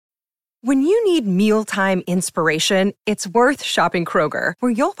When you need mealtime inspiration, it's worth shopping Kroger,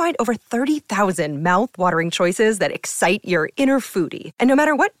 where you'll find over 30,000 mouth-watering choices that excite your inner foodie. And no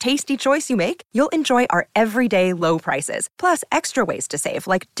matter what tasty choice you make, you'll enjoy our everyday low prices, plus extra ways to save,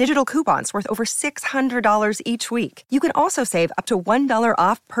 like digital coupons worth over $600 each week. You can also save up to $1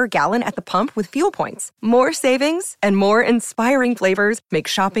 off per gallon at the pump with fuel points. More savings and more inspiring flavors make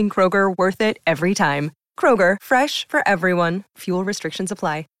shopping Kroger worth it every time. Kroger, fresh for everyone. Fuel restrictions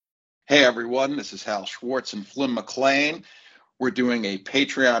apply. Hey everyone, this is Hal Schwartz and Flynn McLean. We're doing a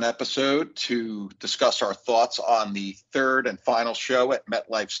Patreon episode to discuss our thoughts on the third and final show at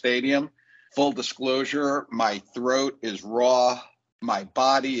MetLife Stadium. Full disclosure, my throat is raw, my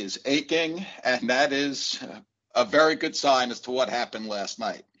body is aching, and that is a very good sign as to what happened last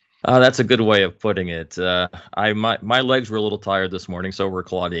night. That's a good way of putting it. My legs were a little tired this morning, so were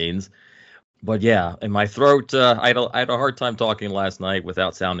Claudine's. But yeah, in my throat, I had a hard time talking last night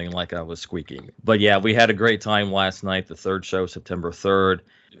without sounding like I was squeaking. But yeah, we had a great time last night. The third show, September 3rd,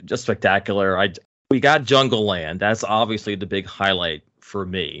 just spectacular. We got Jungle Land. That's obviously the big highlight for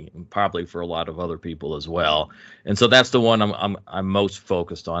me, and probably for a lot of other people as well. And so that's the one I'm most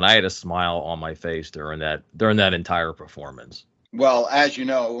focused on. I had a smile on my face during that entire performance. Well, as you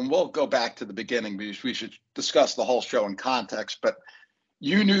know, and we'll go back to the beginning because we should discuss the whole show in context, but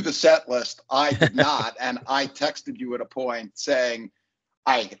you knew the set list. I did not. And I texted you at a point saying,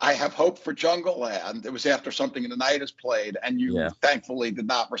 I have hope for Jungle Land. It was after Something in the Night is played. And you thankfully did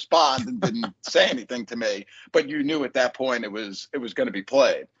not respond and didn't say anything to me. But you knew at that point it was going to be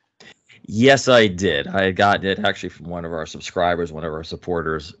played. Yes, I did. I got it actually from one of our subscribers, one of our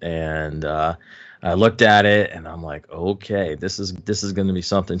supporters. And I looked at it and I'm like, okay, this is going to be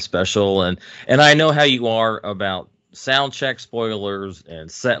something special. And I know how you are about sound check spoilers and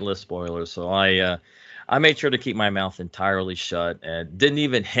set list spoilers, so I made sure to keep my mouth entirely shut and didn't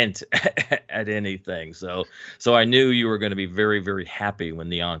even hint at anything. So I knew you were going to be very, very happy when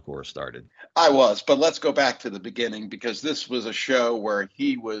the encore started. I was, but let's go back to the beginning because this was a show where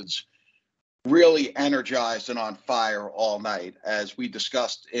he was really energized and on fire all night, as we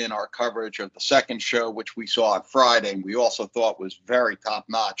discussed in our coverage of the second show, which we saw on Friday. We also thought was very top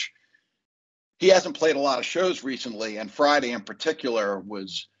notch. He hasn't played a lot of shows recently, and Friday in particular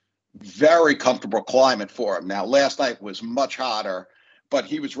was very comfortable climate for him. Now, last night was much hotter, but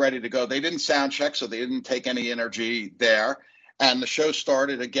he was ready to go. They didn't sound check, so they didn't take any energy there. And the show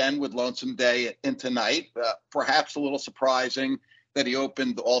started again with Lonesome Day into night. Perhaps a little surprising that he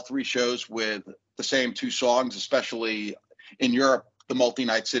opened all three shows with the same two songs, especially in Europe. The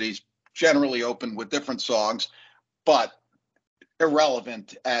multi-night cities generally open with different songs, but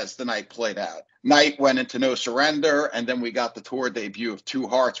irrelevant as the night played out. Night went into No Surrender, and then we got the tour debut of Two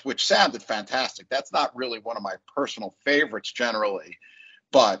Hearts, which sounded fantastic. That's not really one of my personal favorites generally,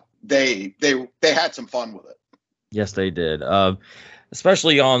 but they had some fun with it. Yes, they did.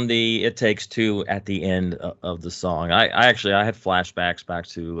 Especially on the "It Takes Two" at the end of the song. I had flashbacks back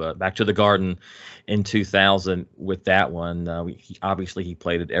to the Garden in 2000 with that one. Obviously he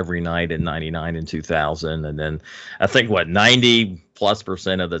played it every night in 99 and 2000, and then I think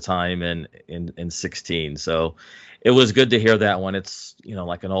 90+% of the time in 16. So it was good to hear that one. It's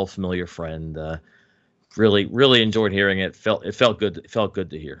like an old familiar friend. Really enjoyed hearing it. It felt good. It felt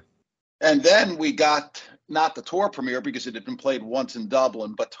good to hear. And then we got not the tour premiere because it had been played once in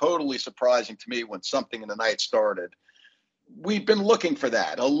Dublin, but totally surprising to me when Something in the Night started. We've been looking for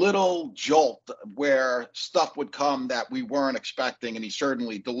that, a little jolt where stuff would come that we weren't expecting, and he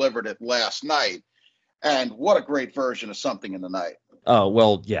certainly delivered it last night. And what a great version of Something in the Night. Oh,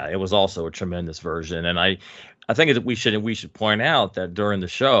 well, yeah, it was also a tremendous version. And I think that we should point out that during the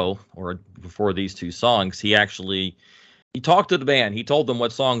show, or before these two songs, he talked to the band. He told them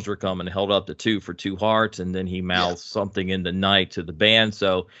what songs were coming, held up the two for Two Hearts, and then he mouthed Something in the Night to the band.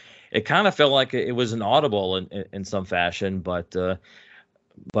 So it kind of felt like it was an audible in some fashion. But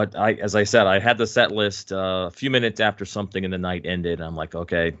as I said, I had the set list a few minutes after Something in the Night ended. I'm like,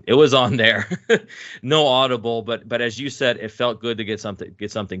 okay, it was on there. No audible, but as you said, it felt good to get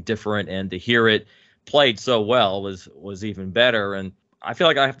something different, and to hear it played so well was even better. And I feel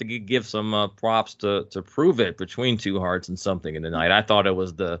like I have to give some props to prove it between Two Hearts and Something in the Night. I thought it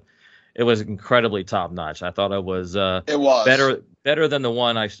was incredibly top notch. I thought it was better than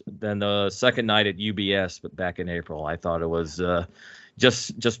the second night at UBS, but back in April. I thought it was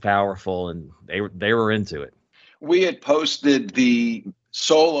just powerful, and they were into it. We had posted the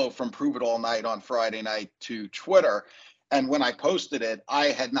solo from Prove It All Night on Friday night to Twitter. And when I posted it, I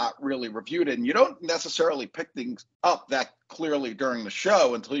had not really reviewed it. And you don't necessarily pick things up that clearly during the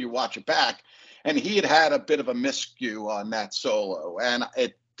show until you watch it back. And he had a bit of a miscue on that solo. And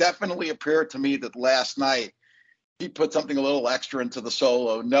it definitely appeared to me that last night he put something a little extra into the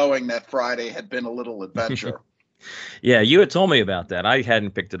solo, knowing that Friday had been a little adventure. Yeah, you had told me about that. I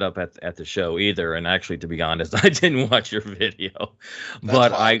hadn't picked it up at the show either, and actually, to be honest, I didn't watch your video,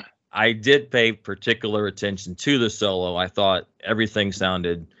 but I did pay particular attention to the solo. I thought everything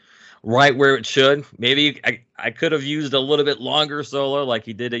sounded right where it should. Maybe I could have used a little bit longer solo like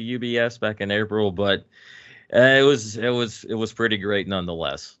he did at UBS back in April, but it was pretty great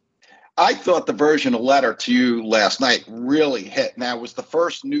nonetheless. I thought the version of Letter to You last night really hit. Now, it was the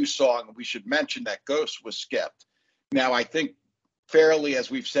first new song. We should mention that Ghost was skipped. Now, I think fairly,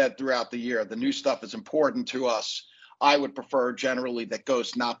 as we've said throughout the year, the new stuff is important to us. I would prefer generally that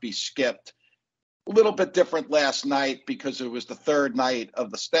Ghost not be skipped. A little bit different last night because it was the third night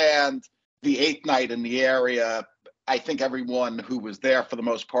of the stand, the eighth night in the area. I think everyone who was there for the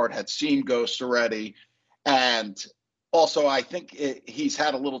most part had seen Ghost already. And also, I think he's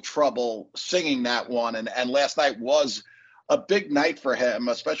had a little trouble singing that one. And last night was a big night for him,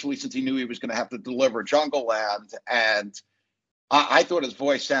 especially since he knew he was going to have to deliver Jungle Land. And I thought his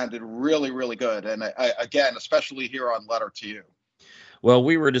voice sounded really, really good. And again, especially here on Letter to You. Well,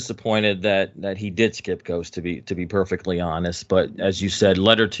 we were disappointed that he did skip Ghost, to be perfectly honest. But as you said,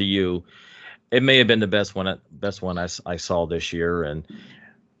 Letter to You, it may have been the best one I saw this year. And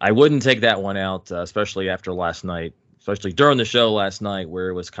I wouldn't take that one out, especially after last night. Especially during the show last night, where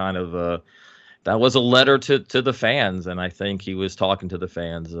it was kind of that was a letter to the fans, and I think he was talking to the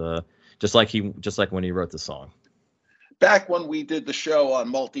fans, just like when he wrote the song. Back when we did the show on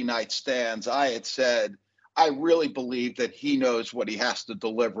multi-night stands, I had said I really believe that he knows what he has to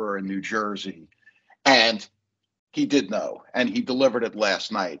deliver in New Jersey, and he did know, and he delivered it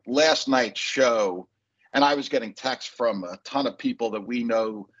last night. Last night's show, and I was getting texts from a ton of people that we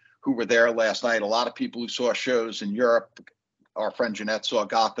know who were there last night. A lot of people who saw shows in Europe. Our friend Jeanette saw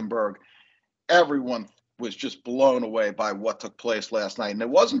Gothenburg. Everyone was just blown away by what took place last night. And it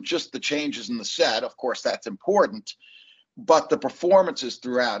wasn't just the changes in the set. Of course, that's important, but the performances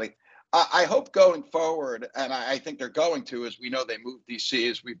throughout it. I hope going forward, and I think they're going to, as we know they moved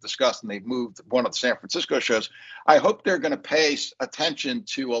DC, as we've discussed, and they've moved one of the San Francisco shows. I hope they're going to pay attention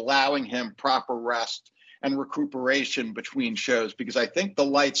to allowing him proper rest and recuperation between shows, because I think the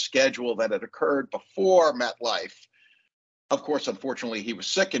light schedule that had occurred before MetLife, of course, unfortunately, he was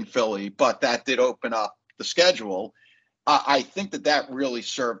sick in Philly, but that did open up the schedule. I think that really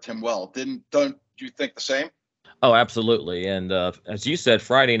served him well. Don't you think the same? Oh, absolutely. And as you said,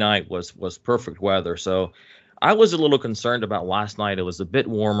 Friday night was perfect weather. So I was a little concerned about last night. It was a bit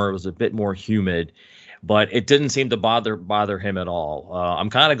warmer. It was a bit more humid, but it didn't seem to bother him at all. I'm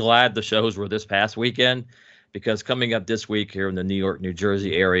kind of glad the shows were this past weekend, because coming up this week here in the New York, New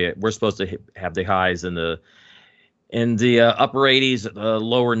Jersey area, we're supposed to have the highs in the upper 80s,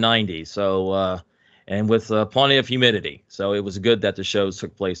 lower 90s. So and with plenty of humidity. So it was good that the shows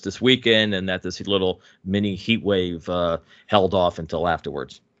took place this weekend and that this little mini heat wave held off until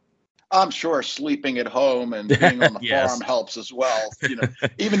afterwards. I'm sure sleeping at home and being on the farm helps as well. You know,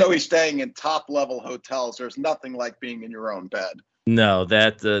 even though he's staying in top level hotels, there's nothing like being in your own bed. No,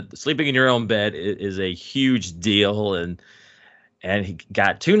 that sleeping in your own bed is a huge deal, and he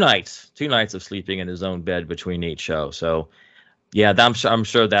got two nights of sleeping in his own bed between each show. So, yeah, I'm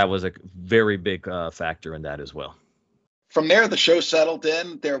sure that was a very big factor in that as well. From there, the show settled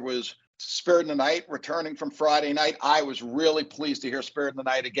in. There was Spirit in the Night returning from Friday night. I was really pleased to hear Spirit in the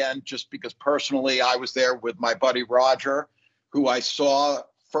Night again, just because personally I was there with my buddy Roger, who I saw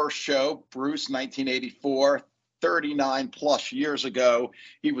first show, Bruce, 1984, 39 plus years ago.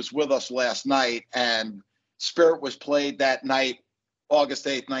 He was with us last night, and Spirit was played that night, August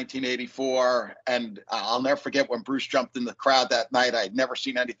 8th, 1984. And I'll never forget when Bruce jumped in the crowd that night. I'd never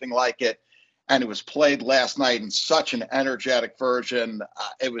seen anything like it. And it was played last night in such an energetic version.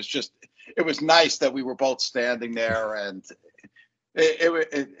 It was nice that we were both standing there, and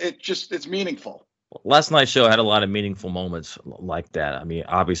it's meaningful. Last night's show had a lot of meaningful moments like that. I mean,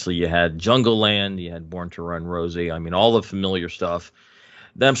 obviously you had Jungle Land, you had Born to Run, Rosie. I mean, all the familiar stuff.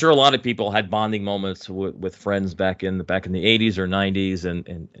 I'm sure a lot of people had bonding moments with friends back in the 80s or 90s,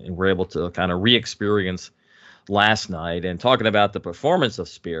 and were able to kind of re-experience last night. And talking about the performance of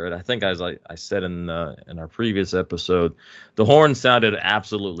Spirit, I think, as I said in our previous episode, the horn sounded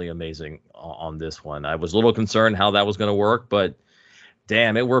absolutely amazing on this one. I was a little concerned how that was going to work, but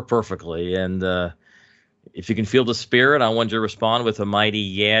damn, it worked perfectly. And if you can feel the spirit, I want you to respond with a mighty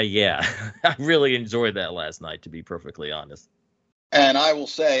yeah. I really enjoyed that last night, to be perfectly honest. And I will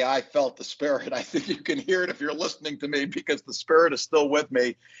say I felt the spirit. I think you can hear it if you're listening to me, because the spirit is still with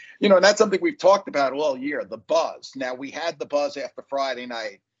me. You know, and that's something we've talked about all year, the buzz. Now, we had the buzz after Friday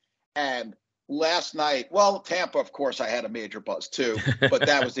night. And last night, well, Tampa, of course, I had a major buzz too, but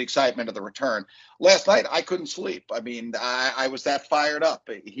that was the excitement of the return. Last night, I couldn't sleep. I mean, I was that fired up.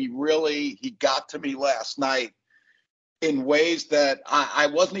 He got to me last night in ways that I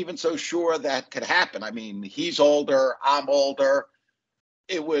wasn't even so sure that could happen. I mean, he's older, I'm older.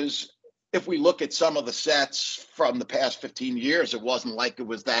 It was, if we look at some of the sets from the past 15 years, it wasn't like it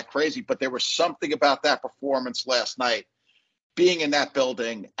was that crazy, but there was something about that performance last night, being in that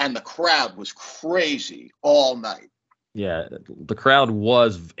building, and the crowd was crazy all night. Yeah, the crowd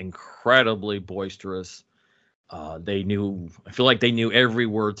was incredibly boisterous. I feel like they knew every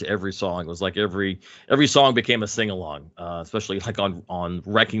word to every song. It was like every song became a sing-along, especially like on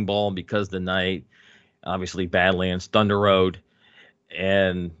Wrecking Ball, Because the Night, obviously Badlands, Thunder Road.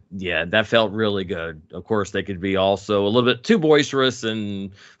 And yeah, that felt really good. Of course, they could be also a little bit too boisterous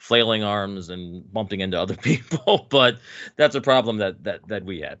and flailing arms and bumping into other people, but that's a problem that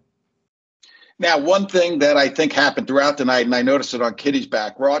we had. Now, one thing that I think happened throughout the night, and I noticed it on Kitty's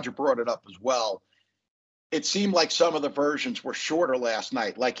back, Roger brought it up as well. It seemed like some of the versions were shorter last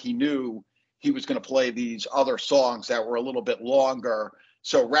night, like he knew he was going to play these other songs that were a little bit longer.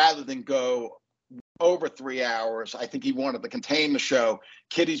 So rather than go over 3 hours, I think he wanted to contain the show.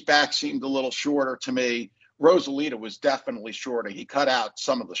 Kitty's back seemed a little shorter to me. Rosalita was definitely shorter. He cut out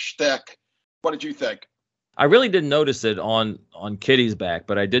some of the shtick. What did you think? I really didn't notice it on Kitty's back,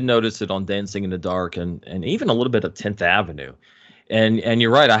 but I did notice it on Dancing in the Dark and even a little bit of 10th Avenue. And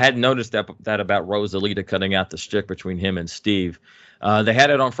you're right, I hadn't noticed that about Rosalita cutting out the shtick between him and Steve. They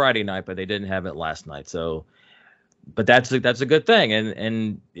had it on Friday night, but they didn't have it last night. So, but that's a good thing.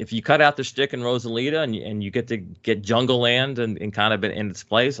 And if you cut out the shtick in Rosalita and you get to get Jungle Land and kind of in its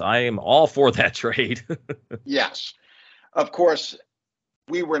place, I am all for that trade. Yes, of course.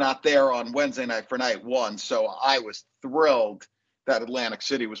 We were not there on Wednesday night for night one, so I was thrilled that Atlantic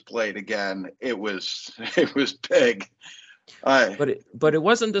City was played again. It was big. But it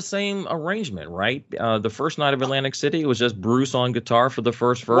wasn't the same arrangement, right? The first night of Atlantic City, it was just Bruce on guitar for the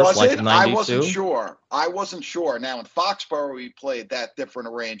first verse. Was like it? 92? I wasn't sure. Now in Foxborough, we played that different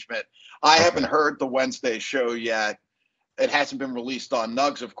arrangement. I haven't heard the Wednesday show yet. It hasn't been released on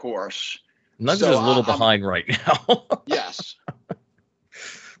Nugs, of course. Nugs is a little behind right now. Yes.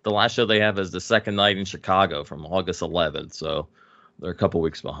 The last show they have is the second night in Chicago from August 11th, so they're a couple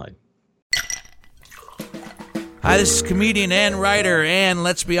weeks behind. Hi, this is comedian and writer, and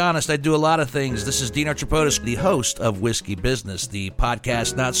let's be honest, I do a lot of things. This is Dean Archipotis, the host of Whiskey Business, the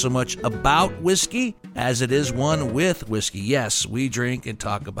podcast not so much about whiskey as it is one with whiskey. Yes, we drink and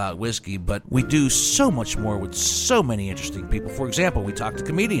talk about whiskey, but we do so much more with so many interesting people. For example, we talk to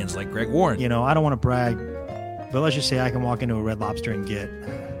comedians like Greg Warren. You know, I don't want to brag, but let's just say I can walk into a Red Lobster and get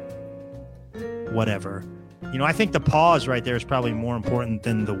whatever. You know, I think the pause right there is probably more important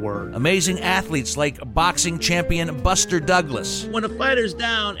than the word. Amazing athletes like boxing champion Buster Douglas. When a fighter's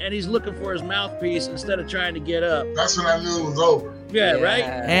down and he's looking for his mouthpiece instead of trying to get up, that's when I knew it was over. Yeah, right?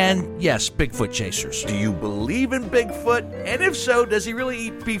 And yes, Bigfoot chasers. Do you believe in Bigfoot? And if so, does he really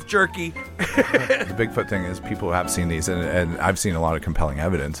eat beef jerky? The Bigfoot thing is people have seen these, and I've seen a lot of compelling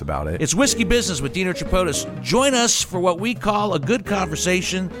evidence about it. It's Whiskey Business with Dean Archipotis. Join us for what we call a good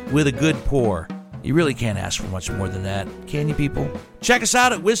conversation with a good pour. You really can't ask for much more than that, can you, people? Check us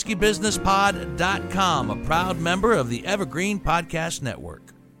out at whiskeybusinesspod.com, a proud member of the Evergreen Podcast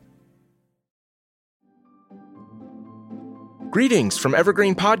Network. Greetings from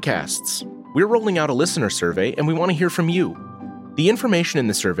Evergreen Podcasts. We're rolling out a listener survey, and we want to hear from you. The information in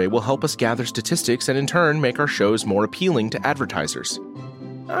the survey will help us gather statistics and in turn make our shows more appealing to advertisers.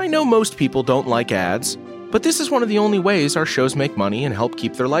 I know most people don't like ads, but this is one of the only ways our shows make money and help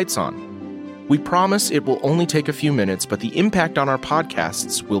keep their lights on. We promise it will only take a few minutes, but the impact on our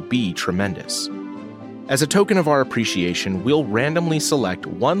podcasts will be tremendous. As a token of our appreciation, we'll randomly select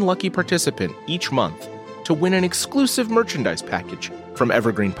one lucky participant each month to win an exclusive merchandise package from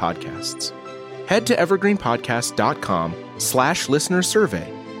Evergreen Podcasts. Head to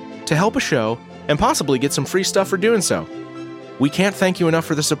evergreenpodcast.com/listenersurvey to help a show and possibly get some free stuff for doing so. We can't thank you enough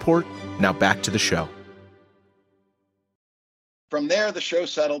for the support. Now back to the show. From there, the show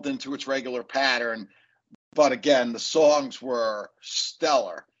settled into its regular pattern. But again, the songs were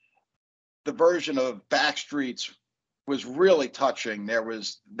stellar. The version of Backstreet's was really touching. There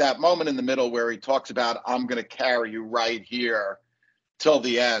was that moment in the middle where he talks about, I'm going to carry you right here till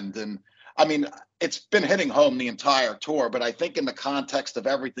the end. And I mean, it's been hitting home the entire tour, but I think in the context of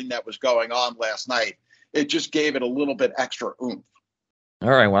everything that was going on last night, it just gave it a little bit extra oomph. All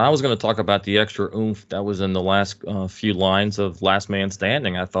right, well, I was going to talk about the extra oomph that was in the last few lines of Last Man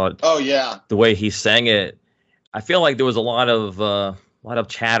Standing. I thought, oh, yeah, the way he sang it, I feel like there was a lot of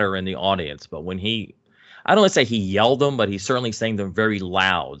chatter in the audience. But when I don't want to say he yelled them, but he certainly sang them very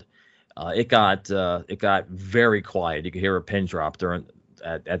loud. It got very quiet. You could hear a pin drop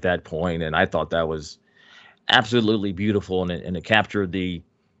at that point, and I thought that was absolutely beautiful, and it captured the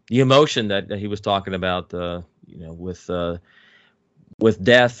emotion that he was talking about. With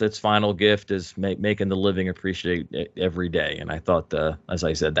death, its final gift is making the living appreciate it every day. And I thought, as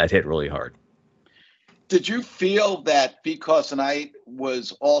I said, that hit really hard. Did you feel that Because Tonight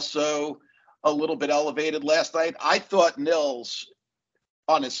was also a little bit elevated last night? I thought Nils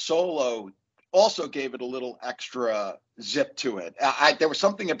on his solo also gave it a little extra zip to it. There was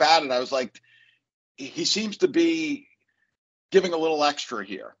something about it. I was like, he seems to be giving a little extra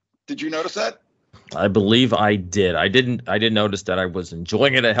here. Did you notice that? I believe I did. I didn't notice that I was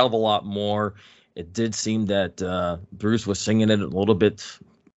enjoying it a hell of a lot more. It did seem that Bruce was singing it a little bit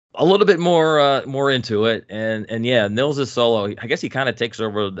more into it. And yeah, Nils' solo, I guess he kind of takes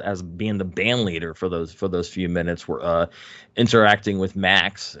over as being the band leader for those few minutes, where interacting with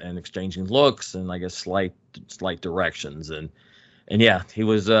Max and exchanging looks and I guess slight directions. And yeah, he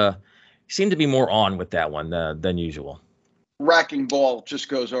seemed to be more on with that one than usual. Wrecking Ball just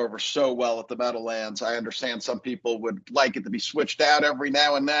goes over so well at the Meadowlands. I understand some people would like it to be switched out every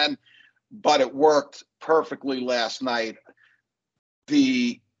now and then, but it worked perfectly last night.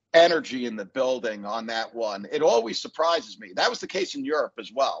 The energy in the building on that one, it always surprises me. That was the case in Europe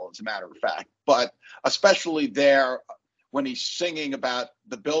as well, as a matter of fact, but especially there when he's singing about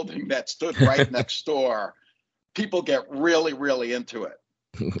the building that stood right next door, people get really, really into it.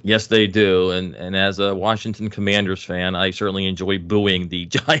 Yes, they do. And as a Washington Commanders fan, I certainly enjoy booing the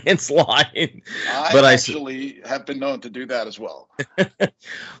Giants line. I actually have been known to do that as well.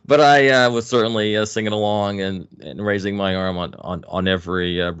 But I was certainly singing along and raising my arm on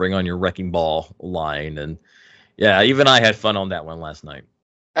every Bring On Your Wrecking Ball line. And yeah, even I had fun on that one last night.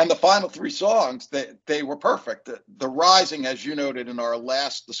 And the final three songs, they were perfect. The Rising, as you noted in our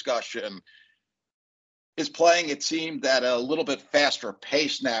last discussion, is playing, it seemed, at a little bit faster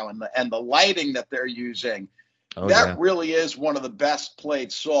pace now, and the lighting that they're using, really is one of the best played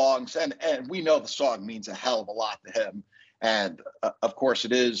songs, and we know the song means a hell of a lot to him, and of course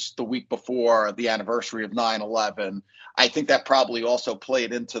it is the week before the anniversary of 9/11. I think that probably also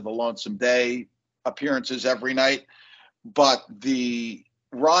played into the Lonesome Day appearances every night, but the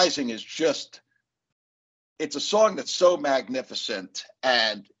Rising is just, it's a song that's so magnificent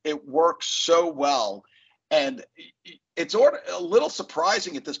and it works so well. And it's a little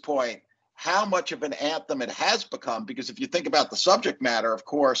surprising at this point how much of an anthem it has become, because if you think about the subject matter, of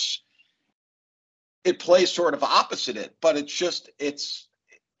course, it plays sort of opposite it, but it's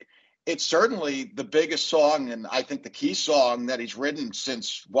certainly the biggest song, and I think the key song that he's written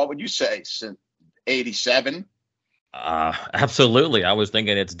since, what would you say, since 87? Absolutely. I was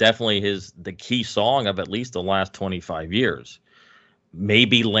thinking it's definitely the key song of at least the last 25 years.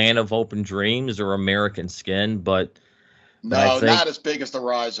 Maybe Land of Open Dreams or American Skin, but no, not as big as The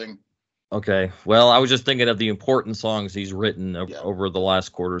Rising. Okay. Well, I was just thinking of the important songs he's written over the last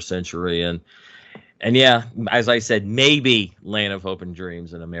quarter century. And yeah, as I said, maybe Land of Open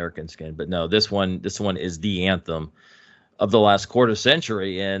Dreams and American Skin, but no, this one is the anthem of the last quarter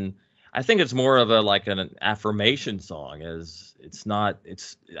century. And I think it's more of an affirmation song, as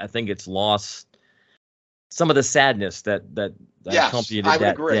I think it's lost some of the sadness that accompanied it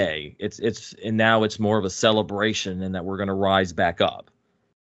that day. And now it's more of a celebration, and that we're going to rise back up.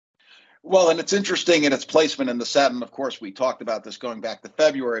 Well, and it's interesting in its placement in the set, and of course we talked about this going back to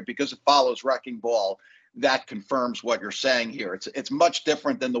February, because it follows Wrecking Ball. That confirms what you're saying here. It's much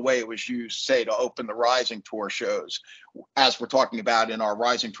different than the way it was used, say, to open the Rising Tour shows, as we're talking about in our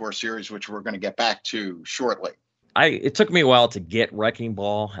Rising Tour series, which we're going to get back to shortly. It took me a while to get Wrecking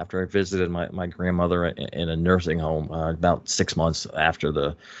Ball after I visited my grandmother in a nursing home about 6 months after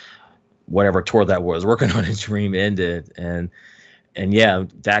the whatever tour that was, working on his dream ended, and yeah,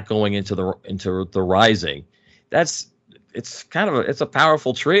 that going into the Rising, it's a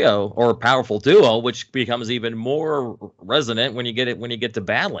powerful trio or a powerful duo, which becomes even more resonant when you get to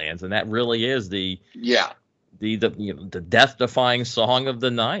Badlands, and that really is the death-defying song of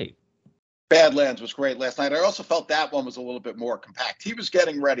the night. Badlands was great last night. I also felt that one was a little bit more compact. He was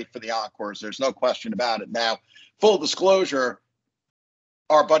getting ready for the encores. There's no question about it. Now, full disclosure,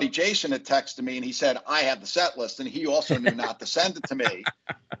 our buddy Jason had texted me and he said, I have the set list, and he also knew not to send it to me,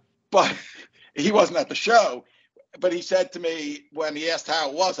 but he wasn't at the show. But he said to me when he asked how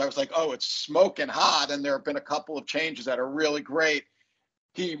it was, I was like, oh, it's smoking hot, and there have been a couple of changes that are really great.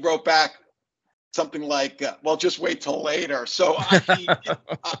 He wrote back something like, well, just wait till later. So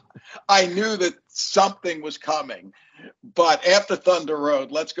I knew that something was coming. But after Thunder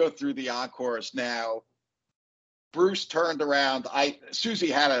Road, let's go through the encores now. Bruce turned around.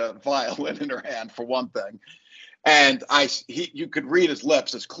 Susie had a violin in her hand for one thing, and you could read his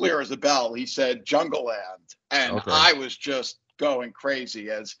lips as clear as a bell. He said Jungle Land, and Okay. I was just going crazy.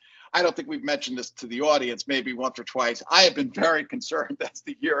 As I don't think we've mentioned this to the audience, maybe once or twice. I have been very concerned as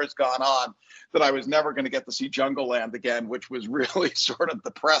the year has gone on that I was never going to get to see Jungle Land again, which was really sort of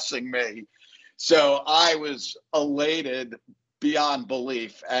depressing me. So I was elated beyond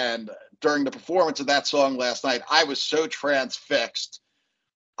belief. And during the performance of that song last night, I was so transfixed.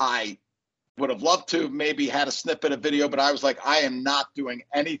 I would have loved to maybe had a snippet of video, but I was like, I am not doing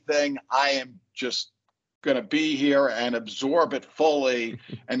anything. I am just going to be here and absorb it fully.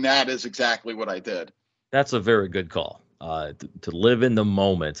 And that is exactly what I did. That's a very good call. To live in the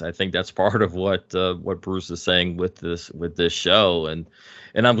moment. I think that's part of what Bruce is saying with this show, and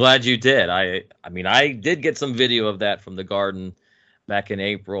I'm glad you did. I mean, I did get some video of that from the Garden back in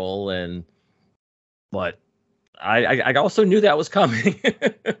April, but I also knew that was coming,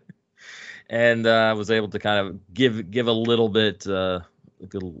 and I was able to kind of give a little bit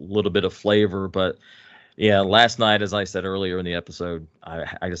of flavor. But yeah, last night, as I said earlier in the episode,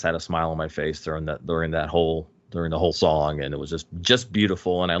 I just had a smile on my face during the whole song, and it was just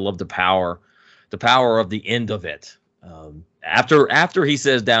beautiful. And I love the power of the end of it. After he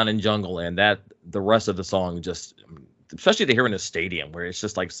says down in Jungle Land, that the rest of the song just, especially to hear in a stadium where it's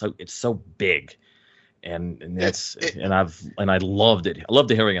just like it's so big, and I loved it. I loved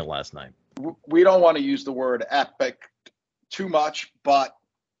hearing it last night. We don't want to use the word epic too much, but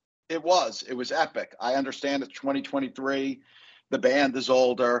it was epic. I understand it's 2023. The band is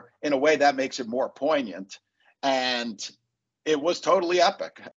older. In a way, that makes it more poignant. And it was totally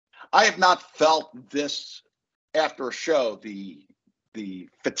epic. I have not felt this after a show, the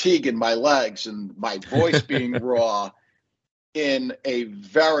fatigue in my legs and my voice being raw in a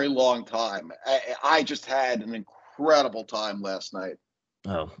very long time. I just had an incredible time last night.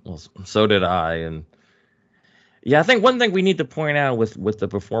 Oh, well, so did I. And yeah, I think one thing we need to point out with the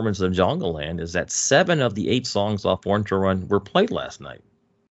performance of Jungle Land is that 7 of the 8 songs off Born to Run were played last night.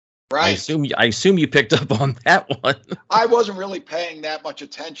 Right. I assume you picked up on that one. I wasn't really paying that much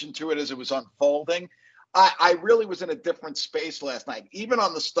attention to it as it was unfolding. I really was in a different space last night. Even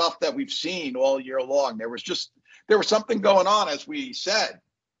on the stuff that we've seen all year long, there was something going on, as we said,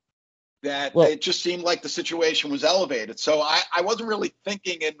 that it just seemed like the situation was elevated. So I wasn't really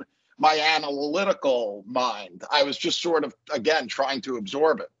thinking in my analytical mind. I was just sort of, again, trying to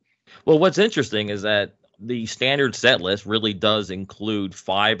absorb it. Well, what's interesting is that the standard set list really does include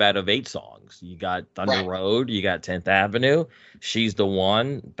 5 out of 8 songs. You got Thunder Road, you got 10th Avenue, She's the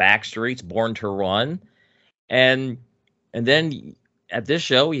One, Backstreet's Born to Run. And then at this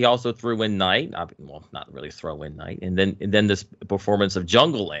show, he also threw in Night. Well, not really throw in Night. And then this performance of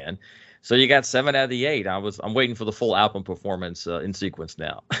Jungle Land. So you got 7 out of the 8. I'm waiting for the full album performance in sequence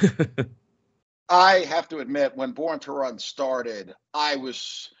now. I have to admit, when Born to Run started, I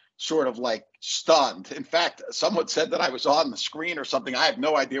was sort of like stunned. In fact, someone said that I was on the screen or something. I have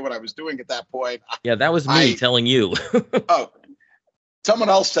no idea what I was doing at that point. Yeah, that was me telling you. Oh, someone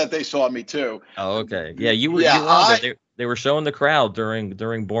else said they saw me too. Oh, okay. Yeah, you were on there. They were showing the crowd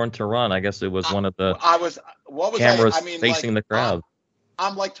during Born to Run. I guess it was one of the cameras facing the crowd.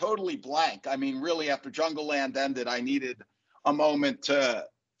 I'm like totally blank. I mean, really, after Jungle Land ended, I needed a moment to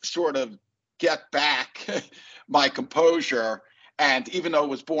sort of get back my composure. And even though it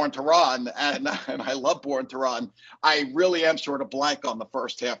was Born to Run, and I love Born to Run, I really am sort of blank on the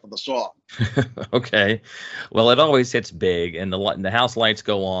first half of the song. Okay. Well, it always hits big, and the house lights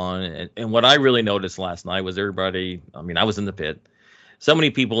go on. And what I really noticed last night was everybody, I mean, I was in the pit. So many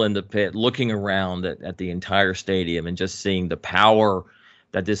people in the pit looking around at the entire stadium and just seeing the power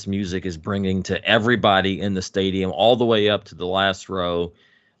that this music is bringing to everybody in the stadium, all the way up to the last row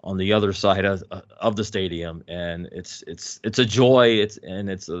on the other side of the stadium. And it's a joy.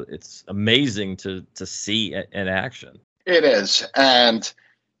 It's amazing to see in action. It is. And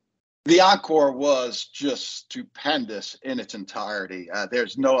the encore was just stupendous in its entirety.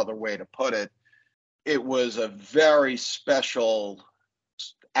 There's no other way to put it. It was a very special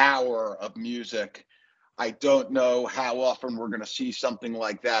hour of music. I don't know how often we're going to see something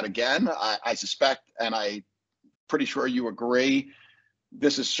like that again. I suspect, and I'm pretty sure you agree,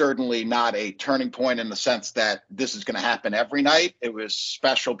 this is certainly not a turning point in the sense that this is going to happen every night. It was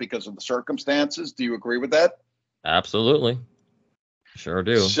special because of the circumstances. Do you agree with that? Absolutely. Sure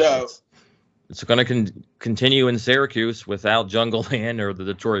do. So it's going to continue in Syracuse without Jungle Land or the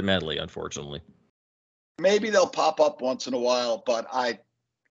Detroit medley, unfortunately. Maybe they'll pop up once in a while, but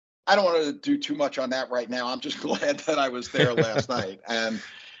I don't want to do too much on that right now. I'm just glad that I was there last night. And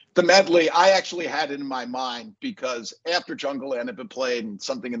the medley, I actually had it in my mind because after Jungleland had been played and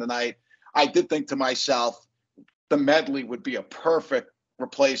Something in the Night, I did think to myself, the medley would be a perfect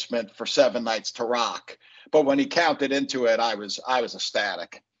replacement for Seven Nights to Rock. But when he counted into it, I was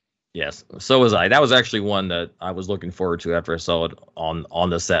ecstatic. Yes, so was I. That was actually one that I was looking forward to after I saw it on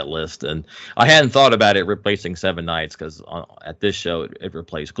the set list, and I hadn't thought about it replacing Seven Nights because at this show it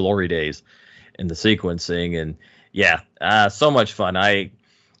replaced Glory Days in the sequencing, and yeah, so much fun. I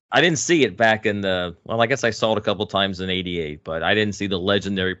didn't see it back in I guess I saw it a couple times in '88, but I didn't see the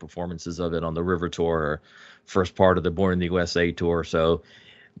legendary performances of it on the River Tour or first part of the Born in the USA tour. So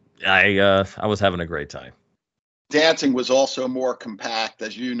I was having a great time. Dancing was also more compact,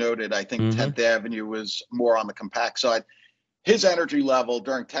 as you noted. I think 10th Avenue was more on the compact side. His energy level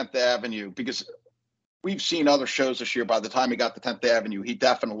during 10th Avenue, because we've seen other shows this year, by the time he got to 10th Avenue, he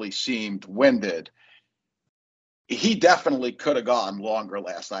definitely seemed winded. He definitely could have gone longer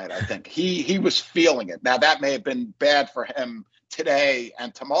last night, I think. He was feeling it. Now, that may have been bad for him today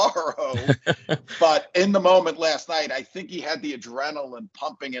and tomorrow, but in the moment last night, I think he had the adrenaline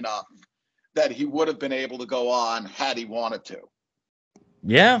pumping enough that he would have been able to go on had he wanted to.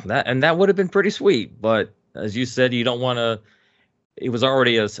 Yeah, that would have been pretty sweet. But as you said, you don't want to. It was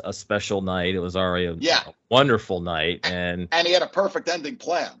already a special night. It was already a wonderful night, and he had a perfect ending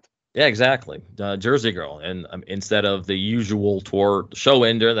planned. Yeah, exactly. Jersey Girl, and instead of the usual tour show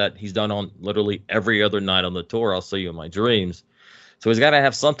ender that he's done on literally every other night on the tour, I'll See You in My Dreams. So he's got to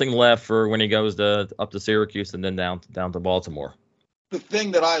have something left for when he goes up to Syracuse and then down to Baltimore. The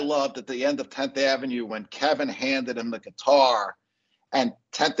thing that I loved at the end of 10th Avenue when Kevin handed him the guitar and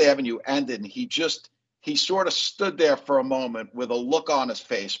 10th Avenue ended, and he sort of stood there for a moment with a look on his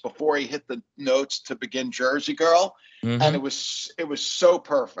face before he hit the notes to begin Jersey Girl. And it was so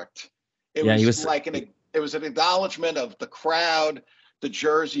perfect. It was an acknowledgement of the crowd, the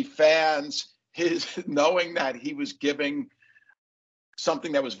Jersey fans, his knowing that he was giving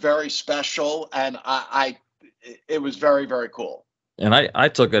something that was very special. And it was very, very cool. And I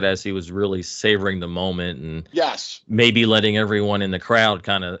took it as he was really savoring the moment, and yes, maybe letting everyone in the crowd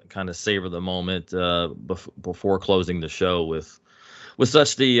kind of savor the moment before closing the show with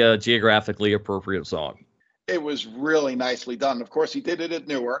such the geographically appropriate song. It was really nicely done. Of course, he did it at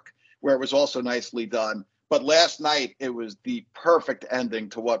Newark, where it was also nicely done. But last night, it was the perfect ending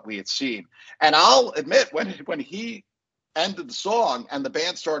to what we had seen. And I'll admit, when he ended the song and the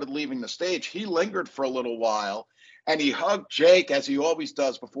band started leaving the stage, he lingered for a little while. And he hugged Jake, as he always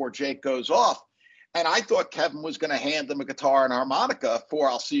does before Jake goes off. And I thought Kevin was going to hand him a guitar and harmonica for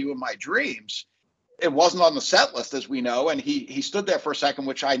I'll See You in My Dreams. It wasn't on the set list, as we know. And he stood there for a second,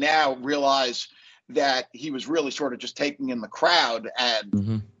 which I now realize that he was really sort of just taking in the crowd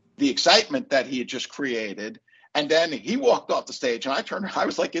and the excitement that he had just created. And then he walked off the stage, and I turned around. I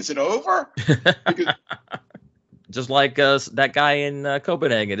was like, is it over? Because just like that guy in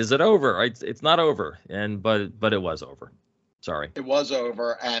Copenhagen. Is it over? It's not over. But it was over. Sorry. It was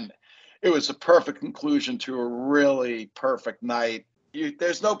over. And it was a perfect conclusion to a really perfect night.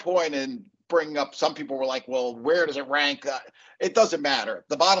 There's no point in bringing up, some people were like, well, where does it rank? It doesn't matter.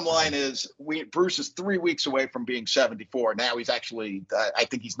 The bottom line is Bruce is 3 weeks away from being 74. Now he's actually, I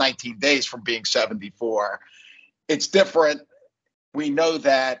think he's 19 days from being 74. It's different. We know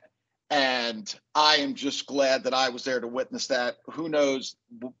that. And I am just glad that I was there to witness that. Who knows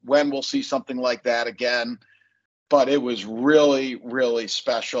when we'll see something like that again. But it was really, really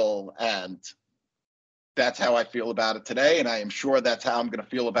special. And that's how I feel about it today. And I am sure that's how I'm going to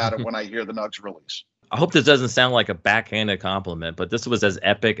feel about it when I hear the Nugs release. I hope this doesn't sound like a backhanded compliment, but this was as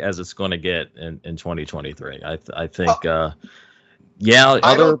epic as it's going to get in 2023. I think,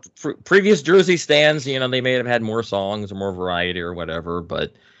 previous Jersey stands, they may have had more songs or more variety or whatever,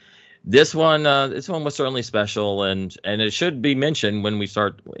 but this one was certainly special, and it should be mentioned when we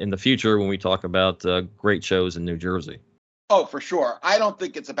start in the future when we talk about great shows in New Jersey. Oh, for sure. I don't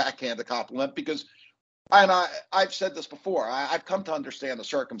think it's a backhanded compliment because, and I've said this before, I've come to understand the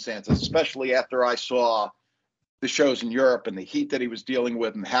circumstances, especially after I saw the shows in Europe and the heat that he was dealing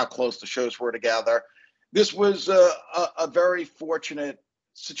with and how close the shows were together. This was a very fortunate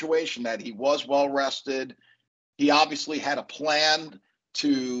situation that he was well rested. He obviously had a plan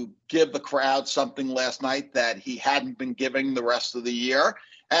to give the crowd something last night that he hadn't been giving the rest of the year.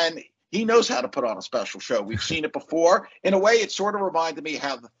 And he knows how to put on a special show. We've seen it before. In a way, it sort of reminded me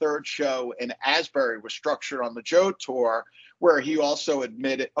how the third show in Asbury was structured on the Joe tour, where he also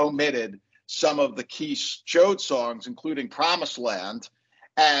omitted some of the key Joe songs, including Promised Land.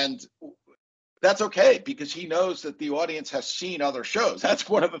 And that's okay, because he knows that the audience has seen other shows. That's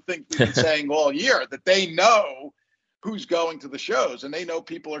one of the things we've been saying all year, that they know who's going to the shows and they know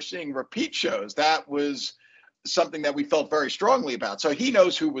people are seeing repeat shows. That was something that we felt very strongly about. So he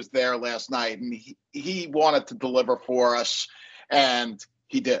knows who was there last night, and he wanted to deliver for us, and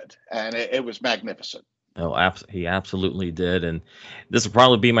he did. And it was magnificent. Oh, he absolutely did. And this will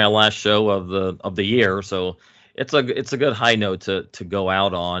probably be my last show of the year. So it's a good high note to go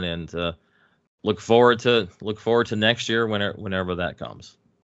out on, and look forward to next year whenever that comes.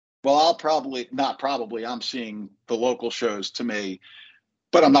 Well, I'm seeing the local shows to me,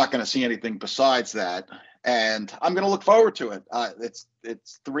 but I'm not going to see anything besides that. And I'm going to look forward to it.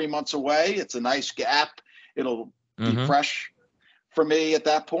 It's 3 months away. It's a nice gap. It'll be fresh for me at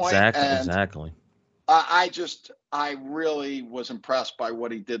that point. Exactly. I really was impressed by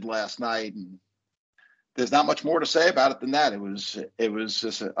what he did last night, and there's not much more to say about it than that. It was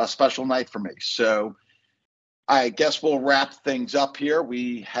just a special night for me. So I guess we'll wrap things up here.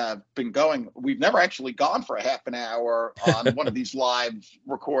 We've never actually gone for a half an hour on one of these live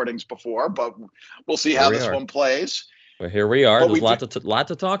recordings before, but we'll see how this one plays. Well, here we are. There's a lot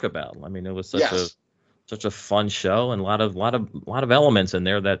to talk about. I mean, it was such a fun show, and a lot of elements in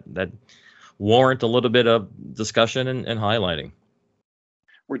there that warrant a little bit of discussion and highlighting.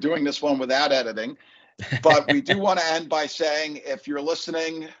 We're doing this one without editing, but we do want to end by saying, if you're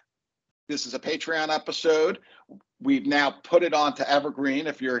listening, this is a Patreon episode. We've now put it onto Evergreen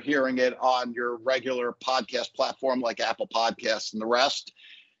if you're hearing it on your regular podcast platform like Apple Podcasts and the rest.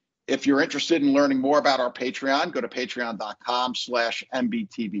 If you're interested in learning more about our Patreon, go to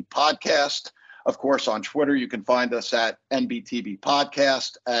patreon.com/NBTB podcast. Of course, on Twitter, you can find us at NBTB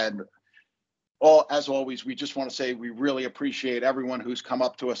podcast. And as always, we just want to say we really appreciate everyone who's come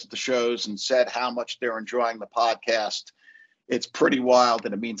up to us at the shows and said how much they're enjoying the podcast. It's pretty wild,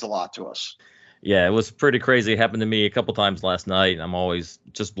 and it means a lot to us. Yeah, it was pretty crazy. It happened to me a couple times last night. I'm always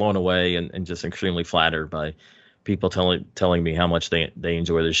just blown away and just extremely flattered by people telling me how much they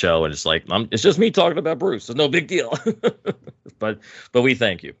enjoy the show. And it's like, it's just me talking about Bruce. It's no big deal. but we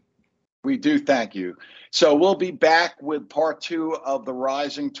thank you. We do thank you. So we'll be back with part 2 of the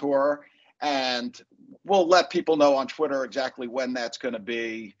Rising Tour, and we'll let people know on Twitter exactly when that's going to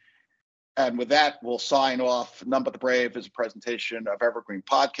be. And with that, we'll sign off. None But the Brave is a presentation of Evergreen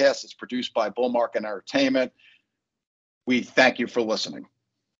Podcast. It's produced by Bullmarket Entertainment. We thank you for listening.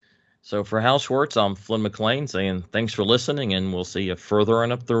 So for Hal Schwartz, I'm Flynn McLean saying thanks for listening, and we'll see you further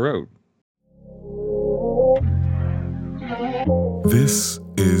on up the road. This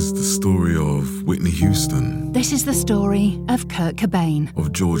is the story of Whitney Houston. This is the story of Kurt Cobain.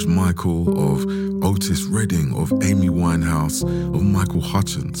 Of George Michael, of Otis Redding, of Amy Winehouse, of Michael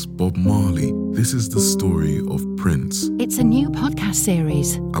Hutchence, Bob Marley. This is the story of Prince. It's a new podcast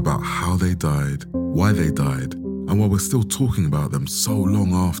series about how they died, why they died, and why we're still talking about them so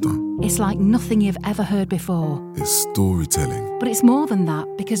long after. It's like nothing you've ever heard before. It's storytelling. But it's more than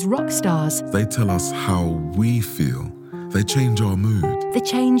that, because rock stars, they tell us how we feel. They change our mood. They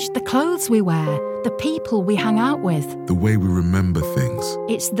change the clothes we wear, the people we hang out with, the way we remember things.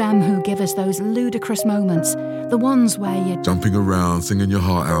 It's them who give us those ludicrous moments, the ones where you're jumping around, singing your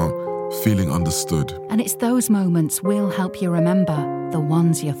heart out, feeling understood. And it's those moments we'll help you remember, the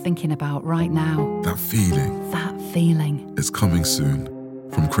ones you're thinking about right now. That feeling. That feeling. It's coming soon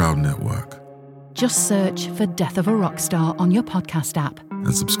from Crowd Network. Just search for Death of a Rock Star on your podcast app.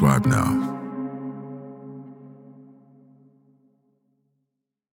 And subscribe now.